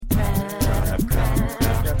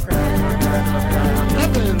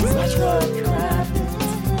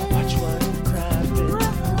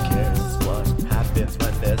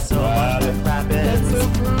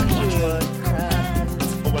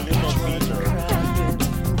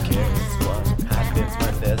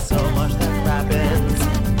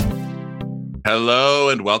Hello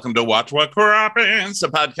and welcome to Watch What Crappens, a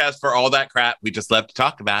podcast for all that crap we just love to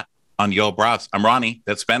talk about on Yo Bros. I'm Ronnie.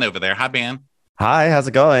 That's Ben over there. Hi, Ben. Hi, how's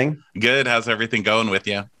it going? Good. How's everything going with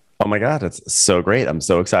you? Oh my God, it's so great. I'm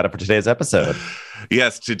so excited for today's episode.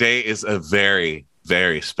 Yes, today is a very,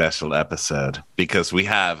 very special episode because we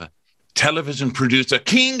have television producer,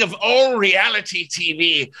 king of all reality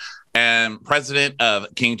TV, and president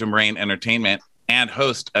of Kingdom Reign Entertainment, and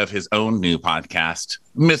host of his own new podcast,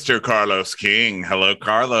 Mr. Carlos King. Hello,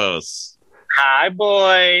 Carlos. Hi,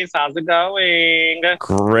 boys. How's it going?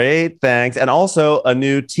 Great, thanks. And also a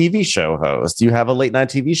new TV show host. You have a late night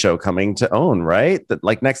TV show coming to OWN, right?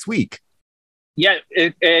 Like next week. Yeah,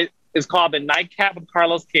 it is called The Nightcap with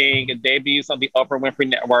Carlos King. It debuts on the Oprah Winfrey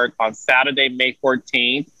Network on Saturday, May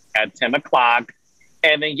 14th at 10 o'clock.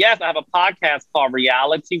 And then, yes, I have a podcast called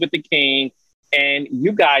Reality with the King. And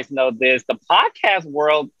you guys know this. The podcast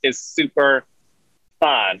world is super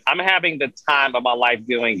fun. I'm having the time of my life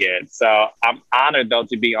doing it. So I'm honored, though,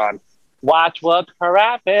 to be on Watch What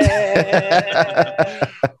Crappens.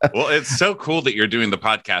 Well, it's so cool that you're doing the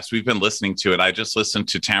podcast. We've been listening to it. I just listened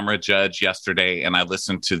to Tamra Judge yesterday, and I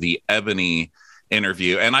listened to the Ebony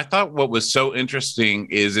interview. And I thought what was so interesting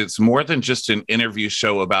is it's more than just an interview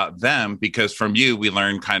show about them, because from you, we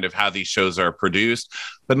learned kind of how these shows are produced.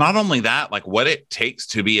 But not only that, like what it takes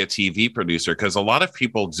to be a TV producer, because a lot of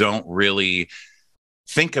people don't really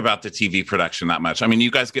think about the TV production that much. I mean,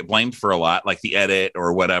 you guys get blamed for a lot, like the edit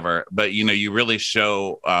or whatever, but you really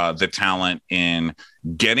show the talent in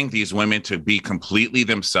getting these women to be completely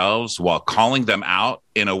themselves while calling them out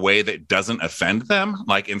in a way that doesn't offend them.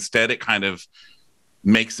 Like instead, it kind of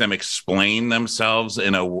makes them explain themselves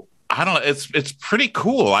in a, I don't know, it's pretty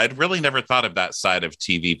cool. I'd really never thought of that side of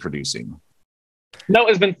TV producing. No,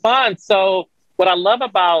 it's been fun. So what I love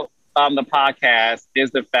about the podcast is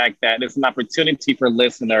the fact that it's an opportunity for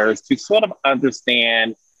listeners to sort of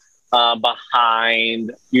understand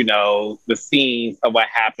behind, the scenes of what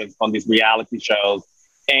happens on these reality shows,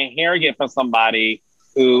 and hearing it from somebody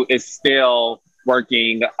who is still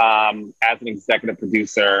working as an executive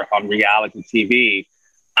producer on reality TV.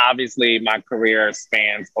 Obviously, my career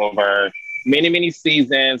spans over many, many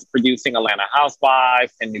seasons, producing Atlanta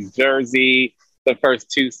Housewives in New Jersey, the first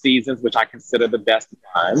 2 seasons, which I consider the best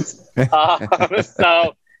ones.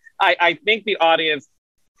 So I think the audience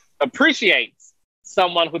appreciates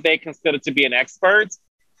someone who they consider to be an expert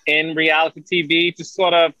in reality TV to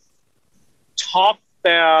sort of talk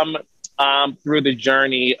them through the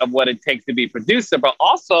journey of what it takes to be a producer, but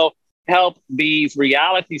also help these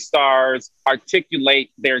reality stars articulate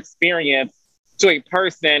their experience to a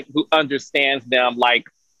person who understands them like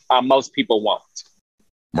most people won't.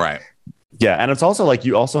 Right. Yeah. And it's also like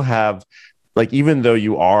you also have, like, even though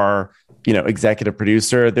you are, executive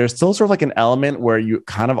producer, there's still sort of like an element where you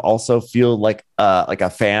kind of also feel like a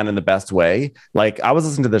fan in the best way. Like I was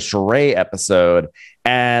listening to the Sheree episode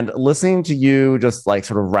and listening to you just like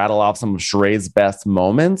sort of rattle off some of Sheree's best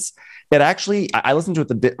moments. It actually, I listened to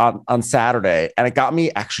it on Saturday, and it got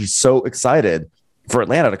me actually so excited for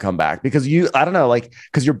Atlanta to come back because I don't know, like,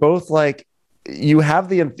 because you're both like, you're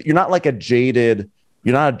not a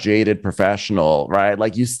jaded professional, right?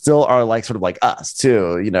 Like you still are like sort of like us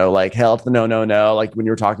too, like hell to the no, like when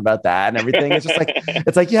you were talking about that and everything. It's just like,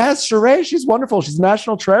 it's like, yes, Sheree, she's wonderful. She's a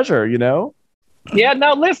national treasure, Yeah,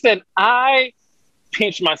 no, listen, I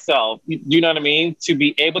pinch myself, you know what I mean? To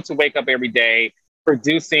be able to wake up every day,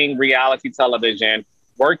 producing reality television,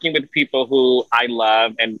 working with people who I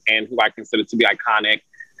love and who I consider to be iconic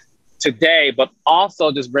today, but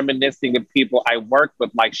also just reminiscing with people I worked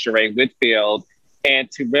with like Sheree Whitfield,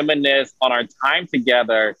 and to reminisce on our time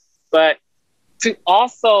together, but to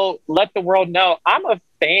also let the world know I'm a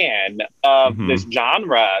fan of this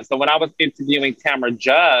genre. So when I was interviewing Tamra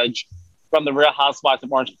Judge from The Real Housewives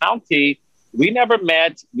of Orange County, we never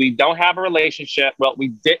met. We don't have a relationship. Well, we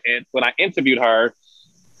didn't when I interviewed her.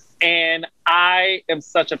 And I am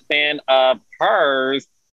such a fan of hers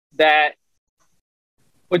that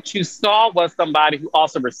what you saw was somebody who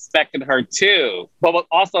also respected her too, but was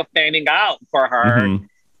also fanning out for her. Mm-hmm.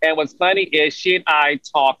 And what's funny is she and I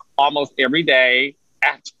talk almost every day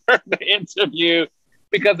after the interview,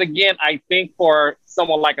 because again, I think for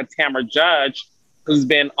someone like a Tamra Judge, who's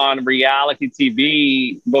been on reality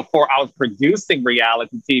TV before I was producing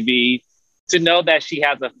reality TV, to know that she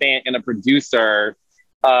has a fan and a producer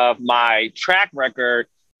of my track record,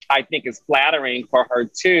 I think is flattering for her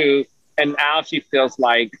too. And now she feels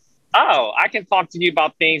like, oh, I can talk to you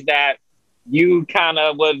about things that you kind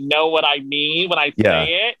of would know what I mean when I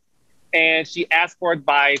say it. And she asks for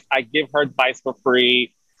advice. I give her advice for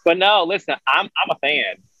free. But no, listen, I'm a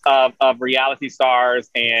fan of reality stars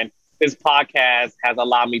and this podcast has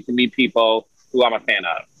allowed me to meet people who I'm a fan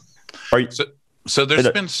of. So there's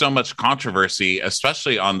been so much controversy,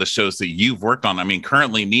 especially on the shows that you've worked on. I mean,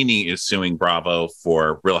 currently Nene is suing Bravo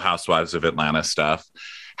for Real Housewives of Atlanta stuff.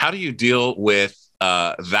 How do you deal with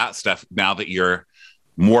that stuff now that you're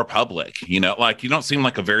more public? Like, you don't seem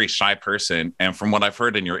like a very shy person. And from what I've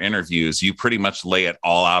heard in your interviews, you pretty much lay it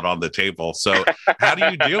all out on the table. So how do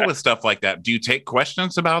you deal with stuff like that? Do you take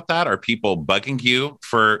questions about that? Are people bugging you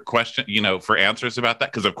for for answers about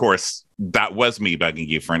that? Because of course that was me bugging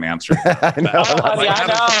you for an answer. I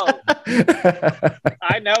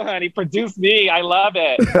know, honey. Produce me. I love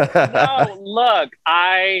it. No, look,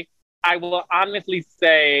 I will honestly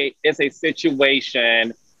say it's a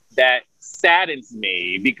situation that saddens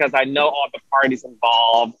me because I know all the parties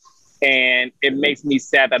involved, and it makes me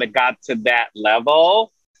sad that it got to that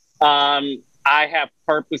level. I have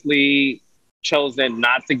purposely chosen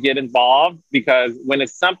not to get involved because when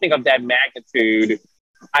it's something of that magnitude,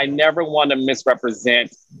 I never want to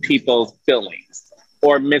misrepresent people's feelings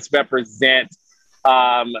or misrepresent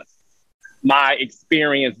my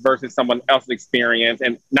experience versus someone else's experience,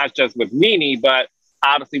 and not just with Nene, but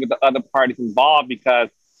obviously with the other parties involved, because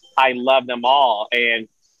I love them all. And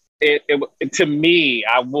it to me,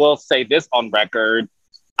 I will say this on record,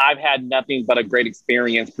 I've had nothing but a great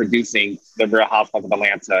experience producing The Real Housewives of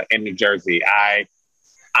Atlanta in New Jersey.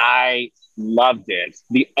 I loved it.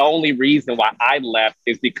 The only reason why I left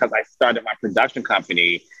is because I started my production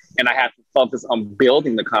company and I had to focus on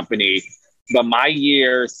building the company. But my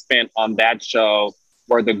years spent on that show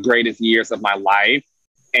were the greatest years of my life.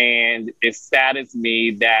 And it saddens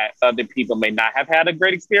me that other people may not have had a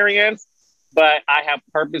great experience, but I have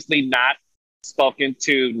purposely not spoken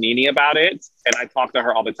to Nene about it. And I talk to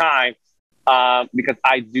her all the time because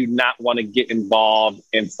I do not want to get involved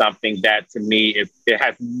in something that to me, it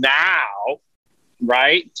has now,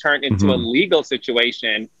 turned into a legal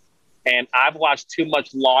situation. And I've watched too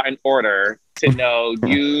much Law and Order to know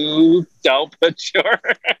you don't put your...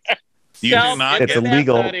 You do not it's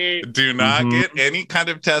illegal. Do not get any kind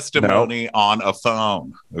of testimony on a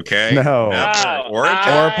phone. Okay. No. Or a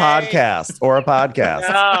podcast.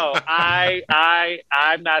 No,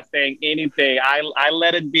 I'm not saying anything. I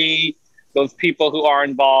let it be those people who are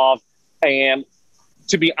involved. And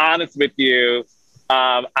to be honest with you,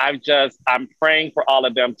 I'm praying for all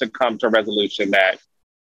of them to come to a resolution that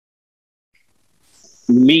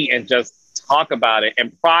meet and just talk about it.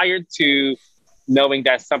 And prior to knowing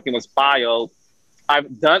that something was filed,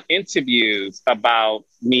 I've done interviews about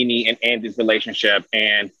Nene and Andy's relationship,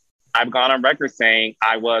 and I've gone on record saying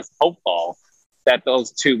I was hopeful that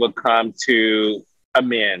those two would come to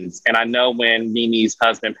amends. And I know when Nene's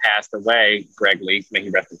husband passed away, Greg Lee, may he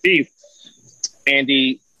rest in peace,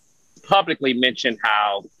 Andy publicly mentioned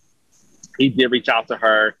how he did reach out to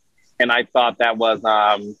her, and I thought that was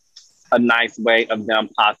a nice way of them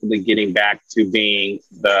possibly getting back to being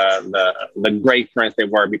the great friends they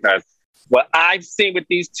were, because what I've seen with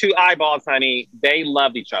these two eyeballs, honey, they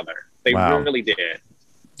loved each other. They really did.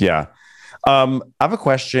 Yeah. I have a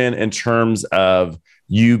question in terms of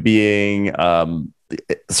you being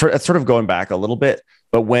sort of going back a little bit,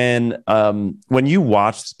 but when you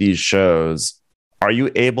watch these shows, are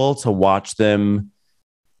you able to watch them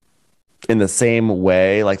in the same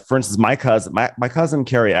way? Like, for instance, my cousin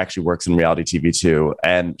Carrie actually works in reality TV too,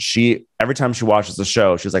 and every time she watches the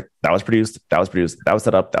show, she's like, that was produced, that was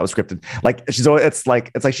set up, that was scripted. Like, it's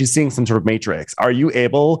like she's seeing some sort of Matrix. Are you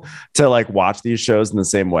able to like watch these shows in the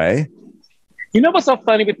same way? You know what's so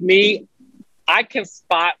funny with me? I can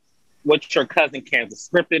spot what your cousin can, the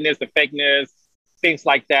scriptedness, the fakeness, things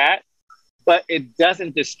like that. But it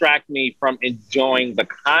doesn't distract me from enjoying the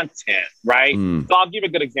content, right? So I'll give you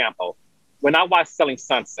a good example. When I watch Selling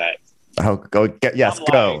Sunset,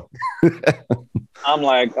 go. I'm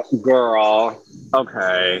like, girl,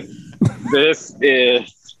 okay, this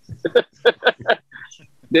is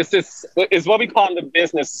what we call in the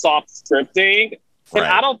business soft scripting. And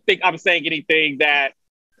I don't think I'm saying anything that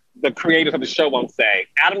the creators of the show won't say.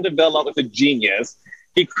 Adam DeVillo is a genius.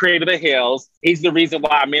 He created The Hills. He's the reason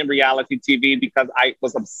why I'm in reality TV, because I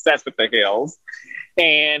was obsessed with The Hills.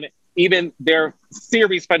 And even their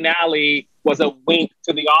series finale was a wink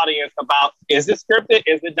to the audience about, is it scripted?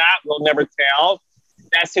 Is it not? We'll never tell.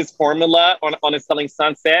 That's his formula on his Selling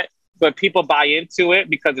Sunset. But people buy into it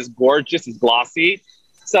because it's gorgeous, it's glossy.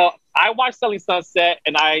 So I watch Selling Sunset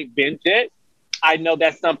and I binge it. I know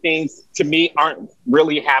that some things to me aren't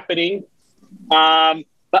really happening.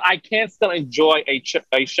 But I can still enjoy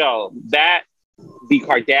a show. That, The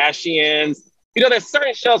Kardashians, there's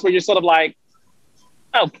certain shows where you're sort of like,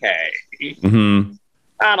 okay.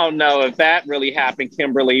 I don't know if that really happened,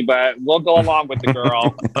 Kimberly, but we'll go along with the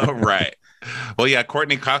girl. Oh, right. Well, yeah,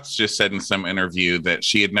 Courtney Cox just said in some interview that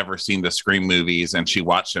she had never seen the Scream movies and she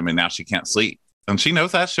watched them and now she can't sleep. And she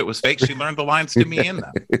knows that shit was fake. She learned the lines to me in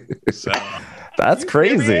them. So that's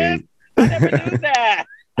crazy. I never knew that.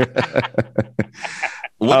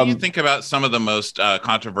 What do you think about some of the most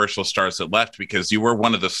controversial stars that left? Because you were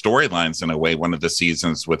one of the storylines in a way, one of the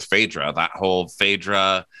seasons with Phaedra, that whole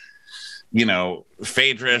Phaedra,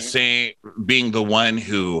 Phaedra being the one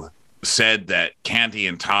who said that Candy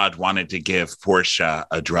and Todd wanted to give Portia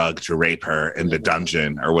a drug to rape her in the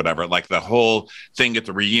dungeon or whatever. Like the whole thing at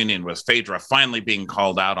the reunion was Phaedra finally being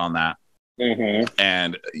called out on that. Mm-hmm.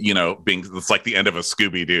 And, it's like the end of a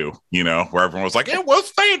Scooby-Doo, where everyone was like, it was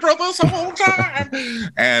Phaedra this whole time.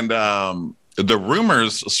 And the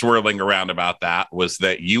rumors swirling around about that was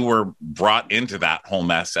that you were brought into that whole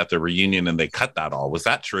mess at the reunion and they cut that all. Was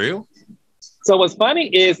that true? So what's funny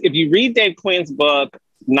is if you read Dave Quinn's book,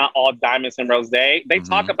 Not All Diamonds and Rose, they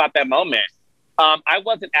talk about that moment. I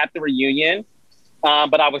wasn't at the reunion,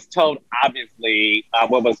 but I was told, obviously,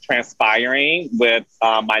 what was transpiring with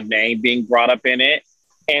my name being brought up in it.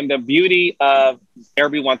 And the beauty of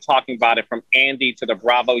everyone talking about it, from Andy to the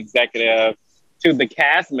Bravo executive to the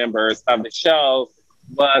cast members of the show,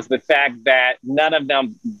 was the fact that none of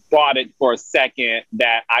them thought it for a second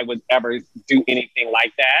that I would ever do anything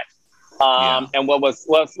like that. And what's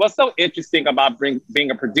so interesting about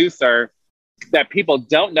being a producer that people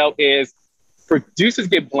don't know is producers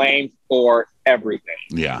get blamed for everything.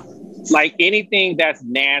 Yeah. Like anything that's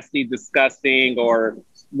nasty, disgusting, or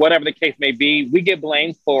whatever the case may be, we get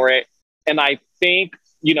blamed for it. And I think,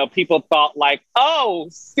 people thought like, oh,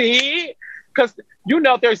 see, because,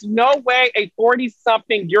 there's no way a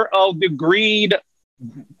 40-something-year-old degreed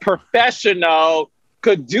professional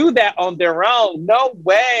could do that on their own. No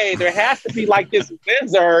way. There has to be like this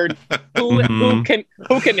wizard who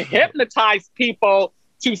can hypnotize people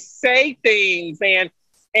to say things, and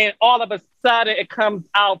all of a sudden it comes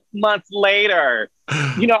out months later.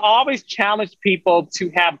 I always challenge people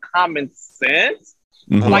to have common sense.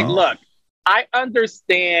 Mm-hmm. Like, look, I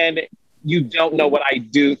understand you don't know what I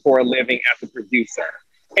do for a living as a producer.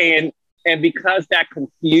 And because that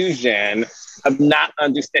confusion of not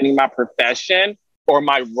understanding my profession or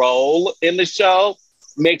my role in the show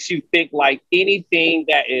makes you think like anything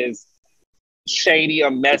that is shady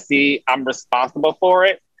or messy, I'm responsible for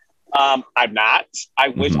it. I'm not. I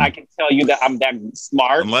wish I can tell you that I'm that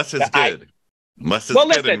smart. Unless it's good. Unless it's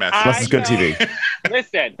good and messy. Unless it's good TV.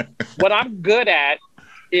 Listen, what I'm good at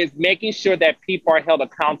is making sure that people are held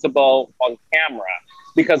accountable on camera.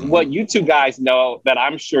 Because what you two guys know that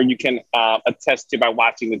I'm sure you can attest to by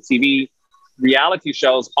watching the TV reality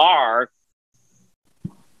shows are,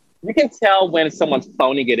 you can tell when someone's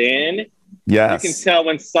phoning it in. Yes. You can tell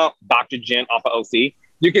when Dr. Jen off of OC.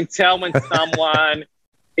 You can tell when someone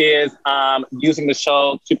is using the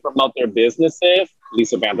show to promote their businesses.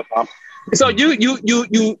 Lisa Vanderpump. So you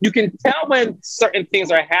can tell when certain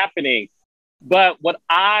things are happening. But what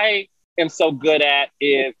I am so good at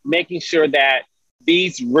is making sure that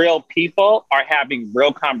these real people are having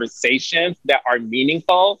real conversations that are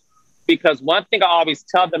meaningful. Because one thing I always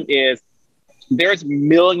tell them is, there's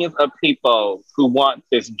millions of people who want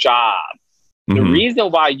this job. Mm-hmm. The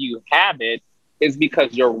reason why you have it is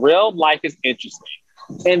because your real life is interesting.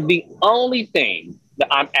 And the only thing that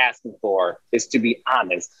I'm asking for is to be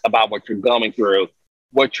honest about what you're going through,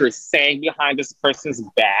 what you're saying behind this person's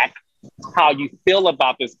back, how you feel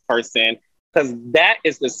about this person, because that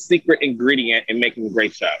is the secret ingredient in making a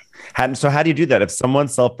great show. So how do you do that? If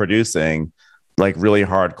someone's self-producing, like really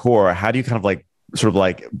hardcore, how do you kind of like sort of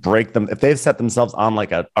like break them if they've set themselves on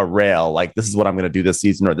like a rail, like this is what I'm going to do this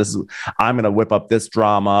season, or I'm going to whip up this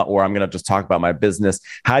drama, or I'm going to just talk about my business?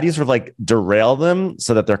 How do you sort of like derail them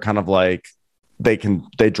so that they're kind of like they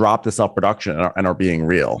drop the self-production and are being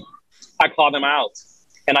real? I call them out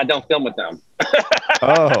and I don't film with them.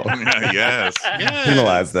 Oh, yes.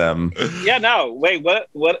 Penalize them. Yeah, no, wait, what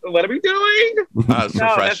are we doing? That's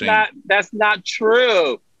refreshing. That's not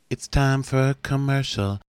true. It's time for a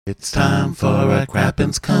commercial. It's time for a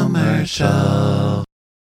Crappens commercial.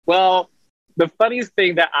 Well, the funniest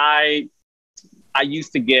thing that I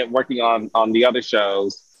used to get working on the other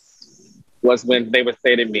shows was when they would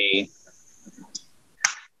say to me,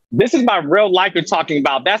 "This is my real life you're talking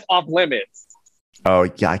about. That's off limits." Oh,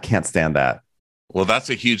 yeah, I can't stand that. Well, that's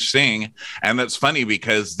a huge thing. And that's funny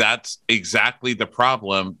because that's exactly the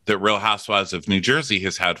problem that Real Housewives of New Jersey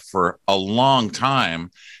has had for a long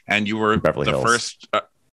time. And you were Beverly Hills. first...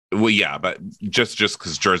 Well, yeah, but just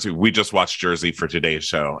because Jersey, we just watched Jersey for today's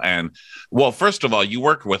show, and well, first of all, you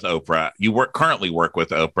work with Oprah. You currently work with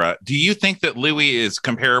Oprah. Do you think that Louis is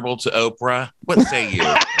comparable to Oprah? What say you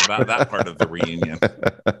about that part of the reunion?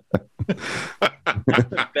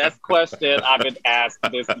 The best question I've been asked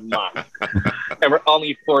this month, and we're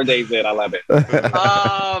only 4 days in. I love it.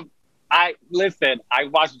 I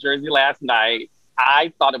watched Jersey last night.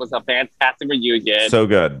 I thought it was a fantastic reunion. So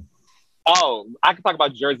good. Oh, I can talk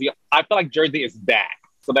about Jersey. I feel like Jersey is back.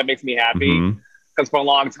 So that makes me happy. Because for a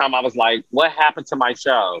long time, I was like, what happened to my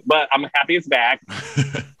show? But I'm happy it's back.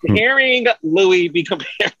 Hearing Louis be compared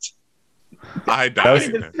to... I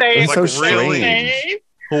died. It's so strange.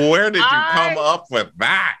 Where did you come up with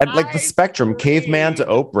that? And like the spectrum, caveman to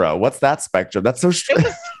Oprah. What's that spectrum? That's so strange.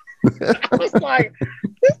 I was like,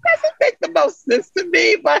 this doesn't make the most sense to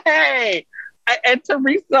me, but hey. And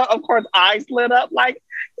Teresa, of course, eyes lit up like,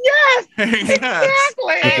 yes,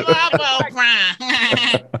 exactly. I love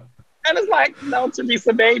Oprah. And it's like, no,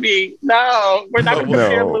 Teresa, baby, no, we're not going to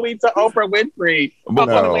compare Louis to Oprah Winfrey.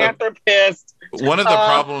 Philanthropist. One of the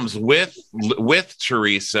problems with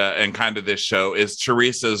Teresa and kind of this show is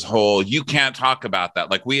Teresa's whole, you can't talk about that.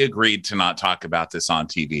 Like, we agreed to not talk about this on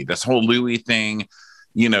TV. This whole Louis thing.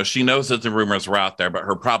 You know, she knows that the rumors were out there, but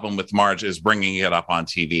her problem with Marge is bringing it up on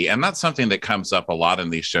TV. And that's something that comes up a lot in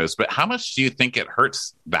these shows. But how much do you think it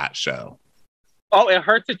hurts that show? Oh, it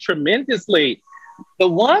hurts it tremendously. The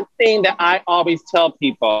one thing that I always tell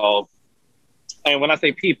people, and when I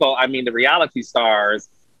say people, I mean the reality stars,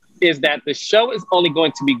 is that the show is only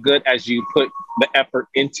going to be good as you put the effort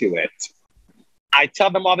into it. I tell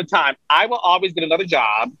them all the time, I will always get another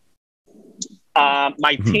job.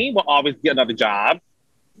 My team will always get another job.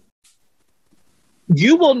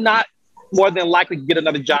 You will not more than likely get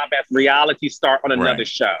another job as reality star on another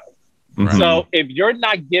show. Right. So if you're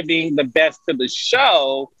not giving the best to the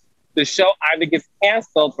show either gets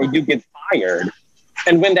canceled or you get fired.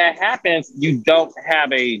 And when that happens, you don't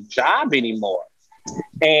have a job anymore.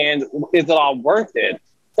 And is it all worth it?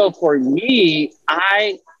 So for me,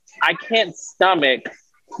 I can't stomach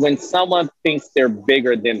when someone thinks they're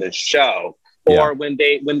bigger than the show, or when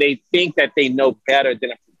they think that they know better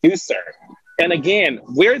than a producer. And again,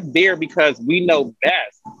 we're there because we know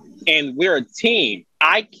best and we're a team.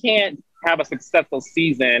 I can't have a successful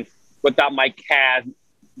season without my cast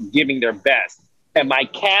giving their best. And my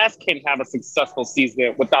cast can have a successful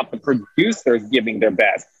season without the producers giving their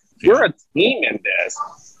best. We're a team in this.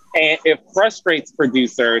 And it frustrates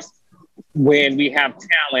producers when we have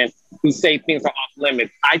talent who say things are off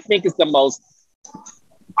limits. I think it's the most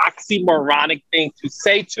oxymoronic thing to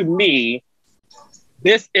say to me,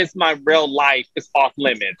 this is my real life, it's off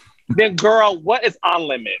limits. Then girl, what is on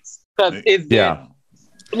limits? Because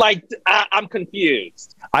I'm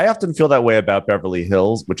confused. I often feel that way about Beverly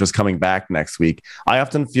Hills, which is coming back next week. I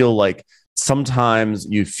often feel like sometimes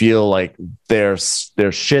you feel like there's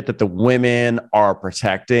shit that the women are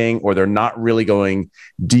protecting or they're not really going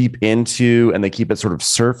deep into and they keep it sort of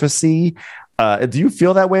surfacey. Do you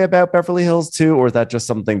feel that way about Beverly Hills too? Or is that just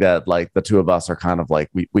something that like the two of us are kind of like,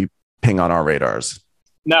 we ping on our radars?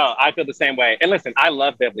 No, I feel the same way. And listen, I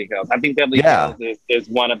love Beverly Hills. I think Beverly Hills is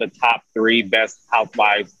one of the top 3 best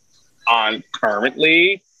housewives on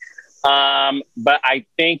currently. But I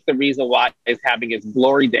think the reason why it's having its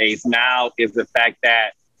glory days now is the fact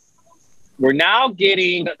that we're now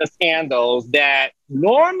getting the scandals that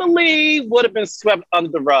normally would have been swept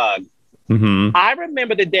under the rug. Mm-hmm. I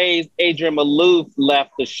remember the days Adrienne Maloof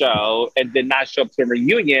left the show and did not show up to a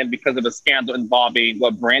reunion because of a scandal involving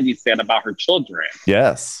what Brandy said about her children.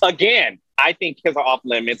 Yes. Again, I think kids are off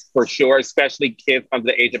limits for sure, especially kids under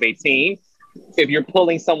the age of 18. If you're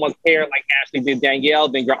pulling someone's hair like Ashley did Danielle,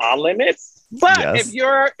 then you're on limits. But if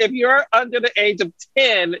you're under the age of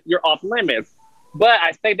 10, you're off limits. But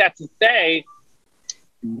I say that to say,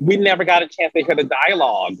 we never got a chance to hear the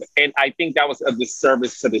dialogue. And I think that was a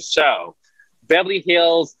disservice to the show. Beverly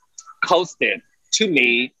Hills coasted to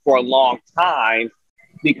me for a long time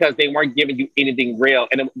because they weren't giving you anything real.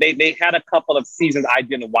 And they had a couple of seasons I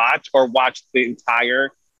didn't watch or watched the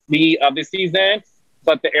entirety of the season.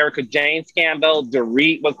 But the Erica Jane scandal,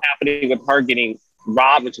 Dorit was happening with her getting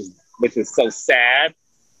robbed, which is so sad.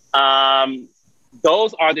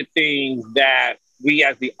 Those are the things that we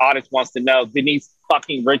as the audience wants to know. Denise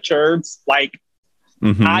fucking Richards,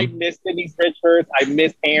 I miss Denise Richards. I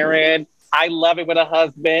miss Aaron. I love it when a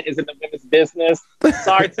husband is in the women's business.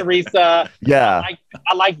 Sorry, Teresa. Yeah.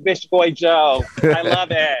 I like Bish Boy Joe. I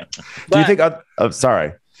love it. Do you think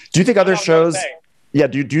other shows... Yeah,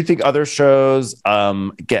 do you think other shows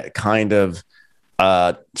get kind of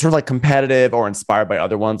sort of like competitive or inspired by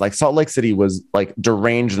other ones. Like Salt Lake City was like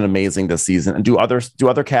deranged and amazing this season. And do other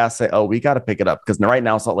casts say, oh, we got to pick it up? Because right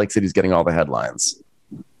now Salt Lake City's getting all the headlines.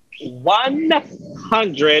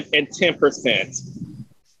 110%.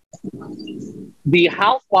 The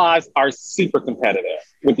housewives are super competitive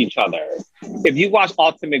with each other. If you watch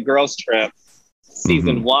Ultimate Girls Trip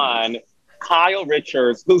season 1, Kyle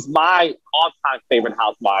Richards, who's my all-time favorite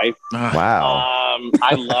housewife. Wow.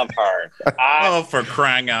 I love her. Oh, for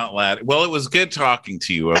crying out loud. Well, it was good talking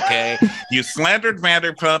to you, okay? You slandered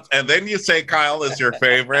Vanderpump, and then you say Kyle is your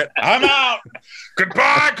favorite. I'm out.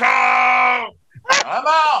 Goodbye, Kyle. I'm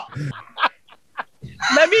out.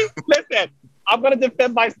 Listen. I'm going to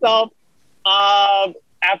defend myself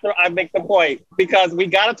after I make the point, because we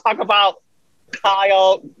got to talk about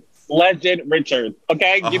Kyle Legend Richards.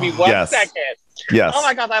 Okay, give me 1 second. Yes. Oh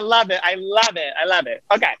my God, I love it.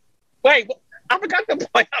 Okay, wait, I forgot the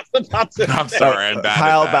point I was about to. I'm sorry, I'm bad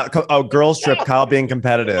Kyle at that. girls trip. Kyle being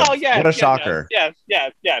competitive. Oh yeah, what a shocker. Yes.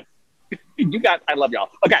 You guys, I love y'all.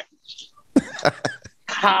 Okay,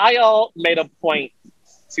 Kyle made a point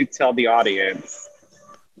to tell the audience,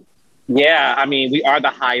 yeah, I mean, we are the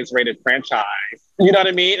highest rated franchise. You know what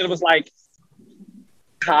I mean? It was like,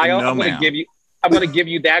 Kyle, I'm going to give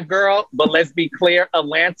you that, girl. But let's be clear,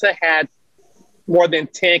 Atlanta had more than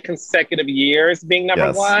 10 consecutive years being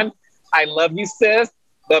number one. I love you, sis,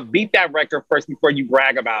 but beat that record first before you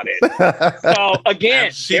brag about it. So again,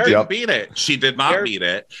 and she didn't beat it. She did not beat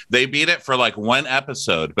it. They beat it for like one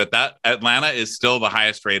episode, but that Atlanta is still the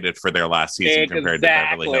highest rated for their last season compared to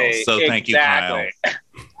Beverly Hills. So thank you, Kyle.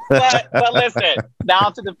 But listen,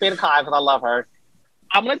 now to defend Kyle, because I love her.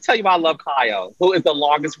 I'm going to tell you why I love Kyle, who is the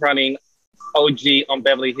longest running OG on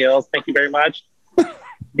Beverly Hills. Thank you very much.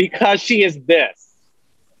 Because she is this.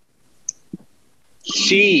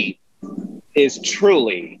 She is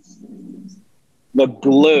truly the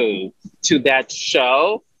glue to that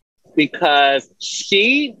show, because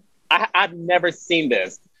I've never seen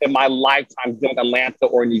this in my lifetime doing Atlanta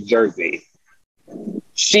or New Jersey.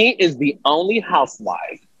 She is the only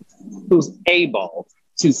housewife who's able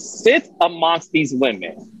to sit amongst these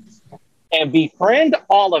women and befriend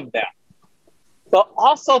all of them, but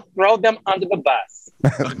also throw them under the bus.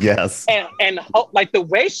 Yes. And like the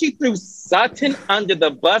way she threw Sutton under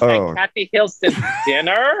the bus at Kathy Hilton's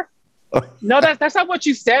dinner. No, that's not what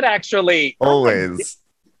you said, actually. Always.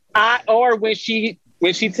 Or when she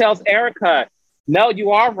tells Erica, no,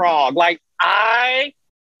 you are wrong. Like, I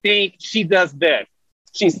think she does this.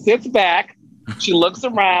 She sits back, she looks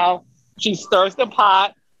around, she stirs the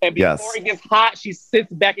pot, and before it gets hot, she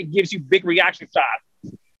sits back and gives you big reaction shots.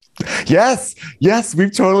 Yes, we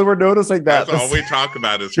totally were noticing that. That's all we talk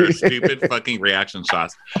about is her stupid fucking reaction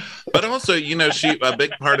shots. But also, a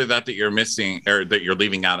big part of that you're missing, or that you're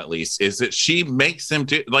leaving out at least, is that she makes them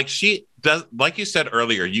do, like she does, like you said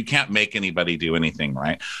earlier, you can't make anybody do anything,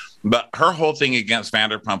 right? But her whole thing against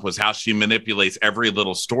Vanderpump was how she manipulates every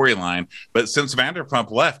little storyline. But since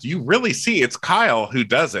Vanderpump left, you really see it's Kyle who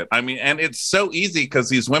does it. I mean, and it's so easy because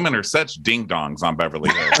these women are such ding-dongs on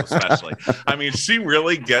Beverly Hills, especially. I mean, she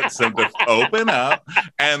really gets them to open up,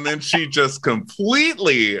 and then she just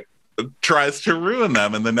completely tries to ruin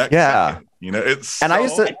them in the next second. It's and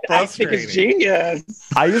so I think it's genius.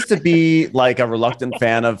 I used to be like a reluctant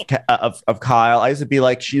fan of Kyle. I used to be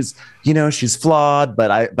like, she's flawed,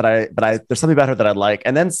 but there's something about her that I like.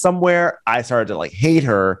 And then somewhere I started to like hate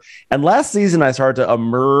her. And last season I started to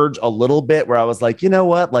emerge a little bit where I was like, you know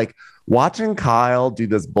what? Like, watching Kyle do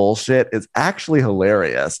this bullshit is actually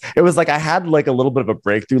hilarious. It was like I had like a little bit of a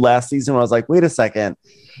breakthrough last season where I was like, wait a second.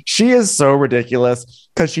 She is so ridiculous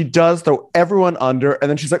because she does throw everyone under. And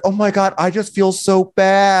then she's like, oh my God, I just feel so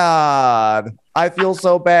bad. I feel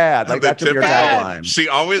so bad. Like that should be your tagline. She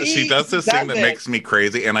does this thing that makes me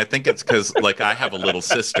crazy. And I think it's because like I have a little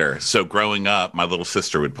sister. So growing up, my little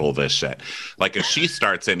sister would pull this shit. Like if she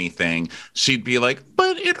starts anything, she'd be like,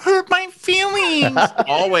 but it hurt my feelings.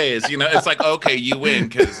 Always, it's like, okay, you win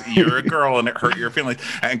because you're a girl and it hurt your feelings.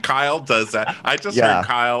 And Kyle does that. I just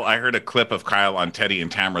heard a clip of Kyle on Teddy and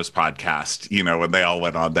Tamra's podcast, when they all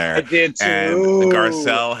went on there. I did too. And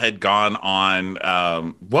Garcelle had gone on,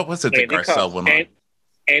 what was it that Garcelle went on?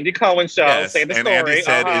 Andy Cohen show. Say the story. Andy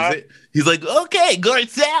said, he's like, okay,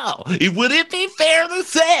 Garcelle, would it be fair to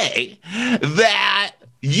say that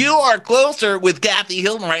you are closer with Kathy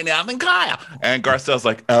Hilton right now than Kyle? And Garcelle's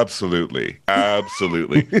like, absolutely.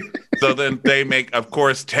 So then they make, of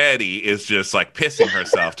course, Teddy is just like pissing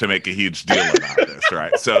herself to make a huge deal about this,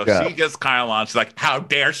 right? So she gets Kyle on. She's like, how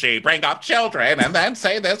dare she bring up children and then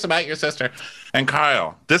say this about your sister? And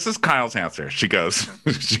Kyle, this is Kyle's answer. She goes,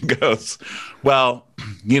 well,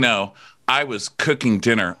 I was cooking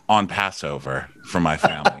dinner on Passover for my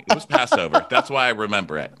family. It was Passover. That's why I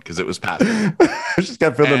remember it, because it was Passover. I just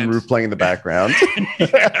got Phil and Roof playing in the background.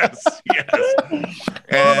 Yes.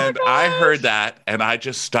 And I heard that, and I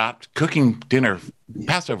just stopped cooking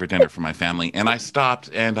Passover dinner for my family, and I stopped,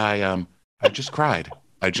 and I just cried.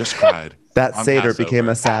 That Seder became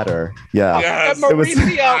a Sadder. Yeah. Yes.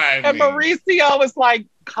 And Mauricio was like,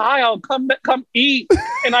 Kyle, come eat.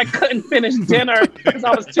 And I couldn't finish dinner because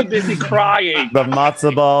I was too busy crying. The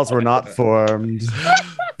matzo balls were not formed.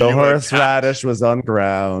 The horseradish was on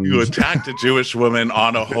ground. You attacked a Jewish woman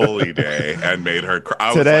on a holy day and made her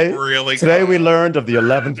cry. Today we learned of the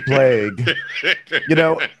 11th plague.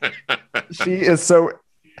 She is so...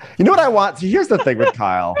 You know what I want? So here's the thing with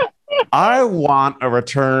Kyle. I want a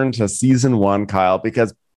return to season 1, Kyle,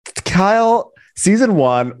 because Kyle... Season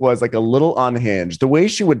 1 was like a little unhinged. The way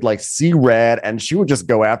she would like see red and she would just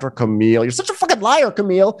go after Camille. You're such a fucking liar,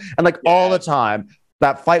 Camille. And like all the time,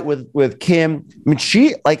 that fight with Kim. I mean,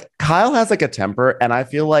 Kyle has like a temper. And I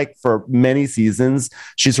feel like for many seasons,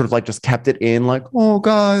 she sort of like just kept it in like, oh,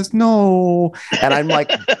 guys, no. And I'm like,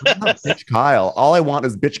 bitch Kyle. All I want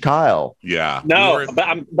is bitch Kyle. Yeah. No, but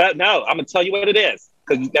I'm going to tell you what it is,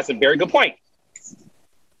 because that's a very good point.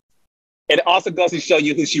 It also goes to show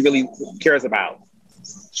you who she really cares about.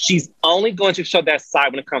 She's only going to show that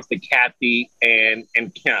side when it comes to Kathy and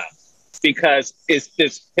Kim, because it's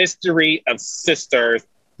this history of sisters.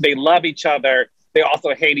 They love each other. They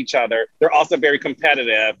also hate each other. They're also very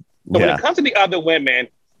competitive. But when it comes to the other women,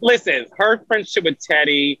 listen, her friendship with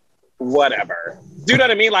Teddy, whatever. Do you know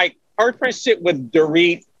what I mean? Like, her friendship with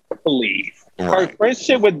Dorit, please. Her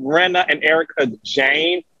friendship with Brenna and Erica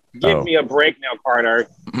Jane, give me a break now, Carter.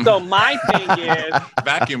 So my thing is...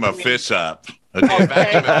 Vacuum a fish up. Okay,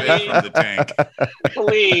 vacuum a fish from the tank.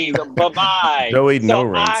 Please, bye-bye. No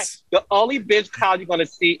rinse. The only bitch Kyle you're going to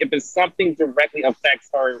see if it's something directly affects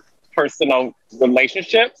her personal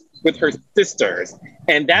relationship with her sisters.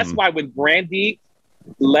 And that's why with Brandy,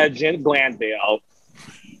 legend, Glanville,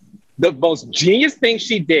 the most genius thing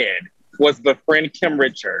she did was befriend Kim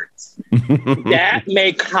Richards. That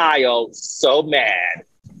made Kyle so mad.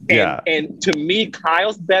 And to me,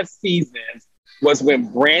 Kyle's best seasons was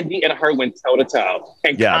when Brandy and her went toe to toe.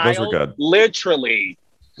 And Kyle those were good. Literally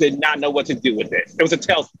did not know what to do with it. It was a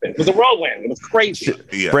tailspin. It was a whirlwind. It was crazy.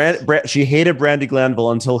 She hated Brandy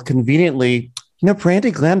Glanville until conveniently, Brandy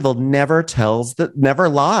Glanville never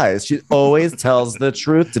lies. She always tells the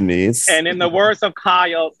truth, Denise. And in the words of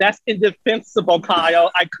Kyle, that's indefensible, Kyle.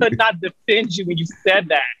 I could not defend you when you said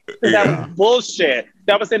that. That was bullshit.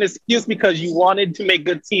 That was an excuse because you wanted to make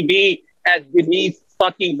good TV at Denise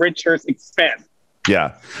fucking Richards' expense.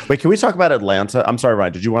 Yeah. Wait, can we talk about Atlanta? I'm sorry,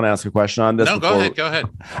 Ryan. Did you want to ask a question on this? No, go ahead.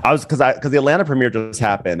 Because the Atlanta premiere just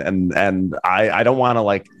happened, and I don't want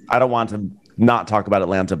to not talk about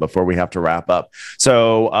Atlanta before we have to wrap up.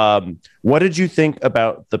 So, what did you think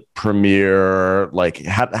about the premiere? Like,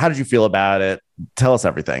 how did you feel about it? Tell us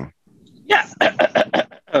everything. Yeah.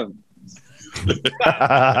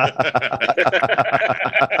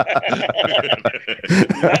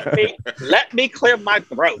 let me clear my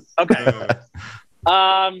throat. Okay.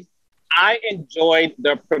 I enjoyed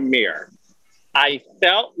the premiere. I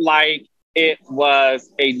felt like it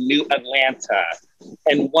was a new Atlanta.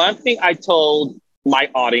 And one thing I told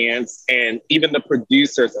my audience and even the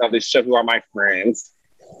producers of the show, who are my friends,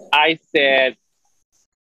 I said,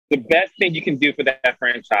 the best thing you can do for that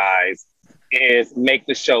franchise is make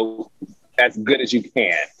the show as good as you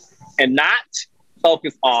can and not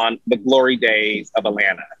focus on the glory days of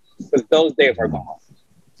Atlanta, because those days are gone.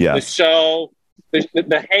 Yeah. The show,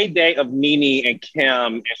 the heyday of Nene and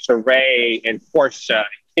Kim and Sheree and Portia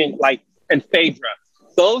and Phaedra,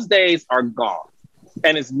 those days are gone.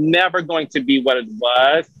 And it's never going to be what it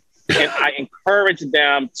was. And I encourage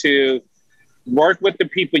them to work with the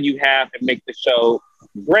people you have and make the show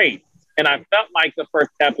great. And I felt like the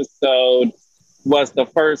first episode was the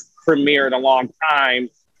first premiere in a long time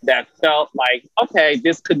that felt like, okay,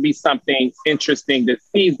 this could be something interesting this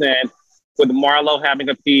season, with Marlo having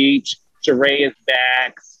a peach, Sheree is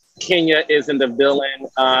back, Kenya isn't the villain.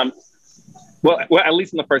 Well, at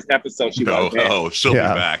least in the first episode, she was. She'll be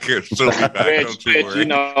back. She'll be back. Which,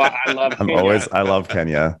 I love Kenya. I love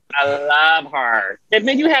Kenya. I love her. And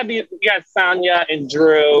then you got Sonia and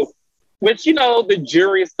Drew, which, the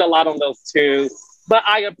jury is still out on those two. But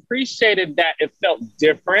I appreciated that it felt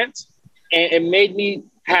different. And it made me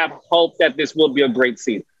have hope that this will be a great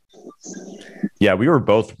season. Yeah, we were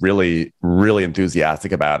both really, really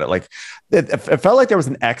enthusiastic about it. Like, it felt like there was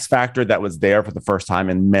an X factor that was there for the first time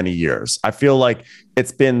in many years. I feel like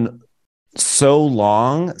it's been so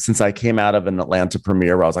long since I came out of an Atlanta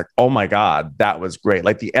premiere where I was like, oh my God, that was great.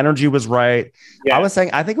 Like the energy was right. Yeah. I was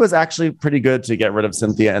saying, I think it was actually pretty good to get rid of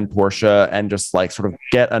Cynthia and Portia and just like sort of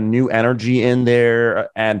get a new energy in there.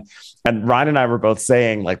 And Ryan and I were both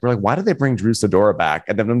saying, like, we're like, why did they bring Drew Sidora back?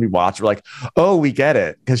 And then when we watch, we're like, oh, we get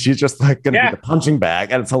it. Because she's just like going to be the punching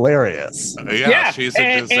bag. And it's hilarious. She's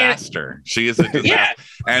a disaster. She is a disaster. Yeah.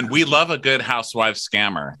 And we love a good housewife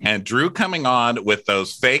scammer. And Drew coming on with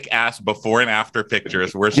those fake ass before and after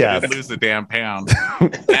pictures where she didn't lose a damn pound.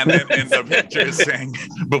 And then in the pictures saying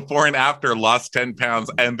before and after lost 10 pounds.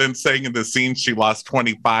 And then saying in the scene she lost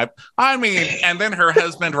 25. I mean, and then her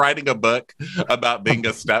husband writing a book about being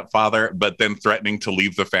a stepfather, but then threatening to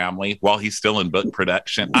leave the family while he's still in book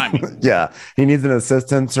production. I mean, he needs an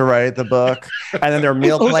assistant to write the book, and then their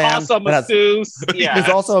meal plan. Also a masseuse. He's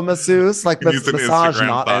also a masseuse, like massage,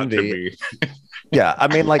 not envy. Yeah, I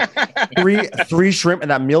mean, like three shrimp in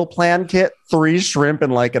that meal plan kit, 3 shrimp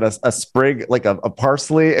and like a sprig, like a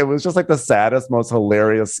parsley. It was just like the saddest, most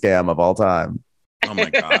hilarious scam of all time. Oh my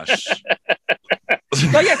gosh.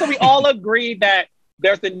 So we all agree that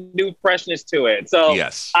there's a new freshness to it. So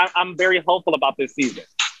yes, I'm very hopeful about this season.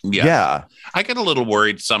 Yeah. I get a little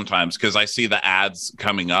worried sometimes because I see the ads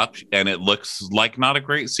coming up and it looks like not a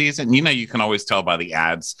great season. You know, you can always tell by the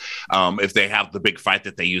ads if they have the big fight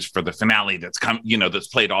that they use for the finale that's that's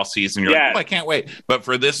played all season. You're like, oh, I can't wait. But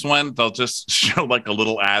for this one, they'll just show like a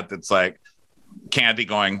little ad that's like Candy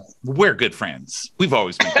going, we're good friends. We've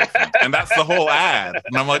always been good friends. And that's the whole ad.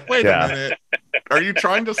 And I'm like, wait a minute. Are you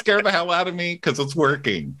trying to scare the hell out of me? Because it's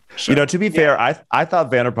working. So, to be fair, I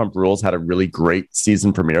thought Vanderpump Rules had a really great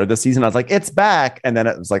season premiere this season. I was like, it's back. And then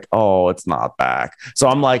it was like, oh, it's not back. So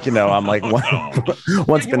I'm like,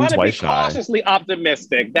 once been twice shy. Cautiously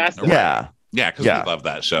optimistic. That's Yeah, because we love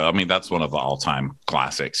that show. I mean, that's one of the all-time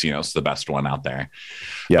classics. It's the best one out there.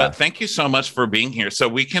 Yeah. But thank you so much for being here. So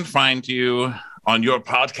we can find you on your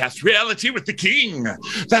podcast, Reality with the King.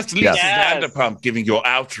 That's Lisa Vanderpump giving your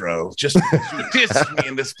outro. Just because you dissed me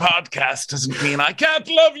in this podcast doesn't mean I can't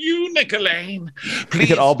love you, Nick Elaine. Please, we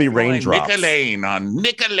could all be raindrops. Nick Elaine on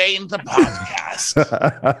Nick Elaine the podcast.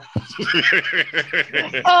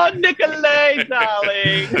 Oh, Nick Elaine,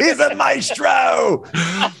 darling. He's a maestro.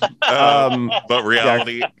 But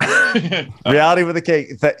reality. Reality with the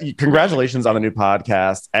King. Congratulations on the new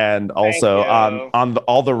podcast, and also on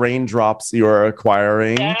all the raindrops you're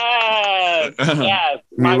acquiring. Yes.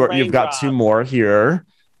 You've got 2 more here.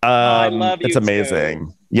 I love you. It's amazing.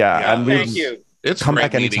 Too. Yeah, and thank you. It's come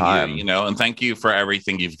back anytime. You, and thank you for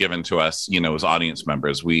everything you've given to us. As audience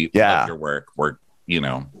members, we love your work. We're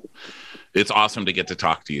it's awesome to get to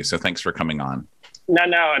talk to you. So thanks for coming on. No,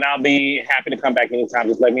 and I'll be happy to come back anytime.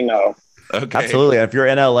 Just let me know. Okay. Absolutely. If you're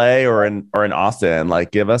in LA or in Austin,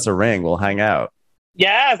 like give us a ring. We'll hang out.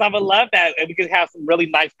 Yes, I would love that. And we could have some really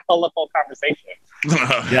nice, colorful conversations.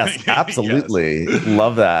 Yes, absolutely. Yes.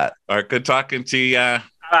 Love that. All right, good talking to you. All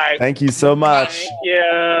right. Thank you so much. Thank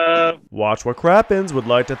you. Watch What Crappens would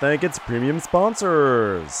like to thank its premium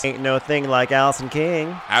sponsors. Ain't no thing like Allison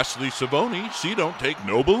King. Ashley Savoni, she don't take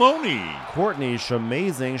no baloney. Courtney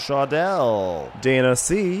Shamazing Shaudell. Dana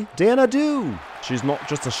C. Dana Do. She's not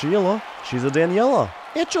just a Sheila, she's a Daniela.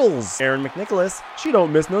 Itchels. Aaron McNicholas, she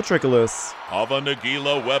don't miss no trickolas. Ava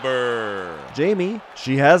Nagila Weber. Jamie,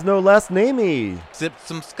 she has no less namey. Sipped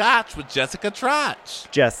some scotch with Jessica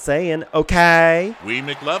Trotch. Just saying, okay. Wee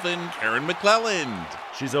McLovin, Karen McClelland.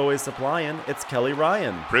 She's always supplying, it's Kelly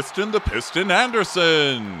Ryan. Kristen the Piston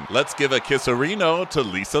Anderson. Let's give a kisserino to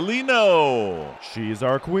Lisa Lino. She's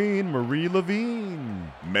our queen, Marie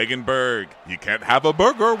Levine. Megan Berg, you can't have a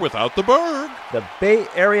burger without the Berg. The Bay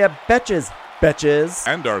Area Betches.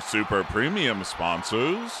 And our super premium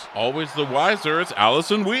sponsors. Always the wiser, it's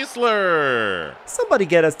Allison Weisler. Somebody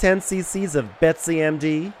get us 10 cc's of Betsy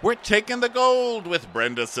MD. We're taking the gold with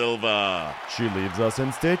Brenda Silva. She leaves us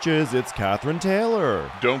in stitches, it's Catherine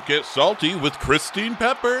Taylor. Don't get salty with Christine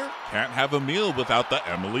Pepper. Can't have a meal without the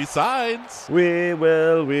Emily Sides. We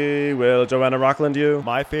will. Joanna Rockland, you.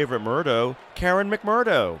 My favorite Murdo, Karen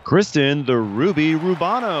McMurdo. Kristen, the Ruby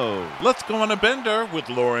Rubano. Let's go on a bender with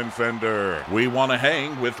Lauren Fender. We want to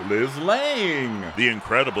hang with Liz Lang. The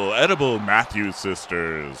incredible edible Matthews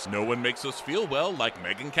sisters. No one makes us feel well like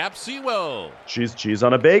Megan Cap Sewell. She's cheese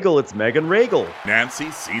on a bagel, it's Megan Regal. Nancy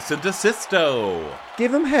Cease and Desisto.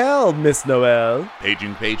 Give him hell, Miss Noel.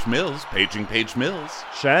 Paging Paige Mills.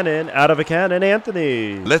 Shannon, out of a cannon,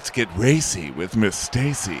 Anthony. Let's get racy with Miss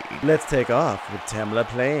Stacy. Let's take off with Tamla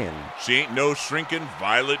Plain. She ain't no shrinking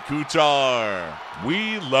Violet Kuchar.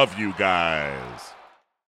 We love you guys.